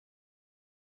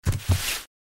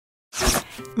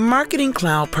Marketing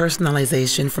Cloud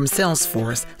Personalization from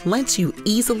Salesforce lets you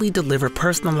easily deliver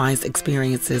personalized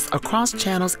experiences across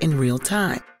channels in real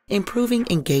time, improving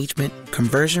engagement,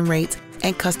 conversion rates,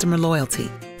 and customer loyalty.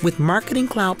 With Marketing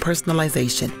Cloud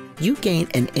Personalization, you gain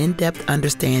an in-depth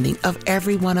understanding of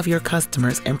every one of your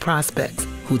customers and prospects,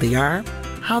 who they are,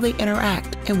 how they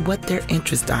interact, and what their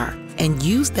interests are, and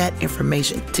use that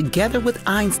information together with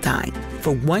Einstein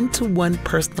for one-to-one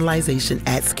personalization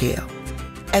at scale.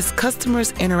 As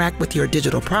customers interact with your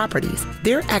digital properties,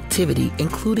 their activity,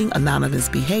 including anonymous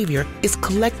behavior, is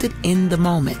collected in the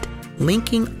moment,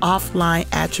 linking offline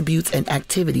attributes and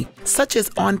activity, such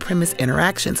as on-premise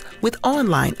interactions, with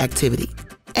online activity.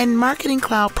 And Marketing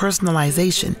Cloud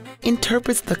Personalization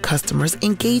interprets the customer's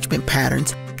engagement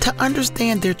patterns to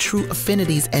understand their true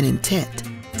affinities and intent.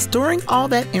 Storing all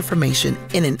that information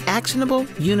in an actionable,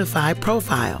 unified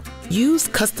profile. Use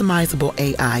customizable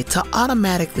AI to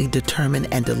automatically determine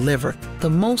and deliver the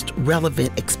most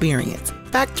relevant experience,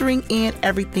 factoring in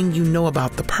everything you know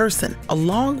about the person,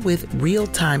 along with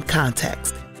real-time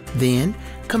context. Then,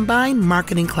 combine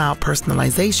Marketing Cloud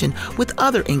Personalization with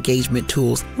other engagement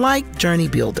tools like Journey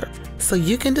Builder, so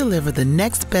you can deliver the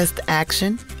next best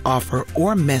action, offer,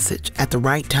 or message at the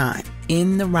right time,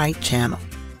 in the right channel,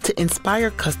 to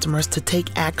inspire customers to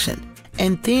take action,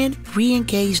 and then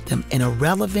re-engage them in a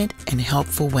relevant and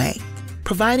helpful way,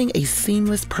 providing a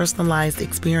seamless personalized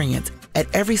experience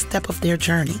at every step of their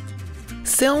journey.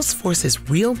 Salesforce's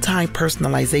real-time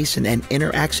personalization and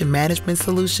interaction management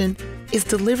solution is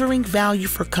delivering value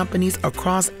for companies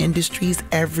across industries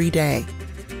every day.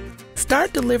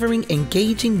 Start delivering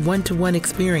engaging one-to-one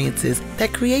experiences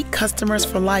that create customers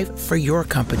for life for your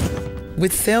company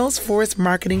with Salesforce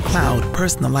Marketing Cloud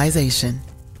Personalization.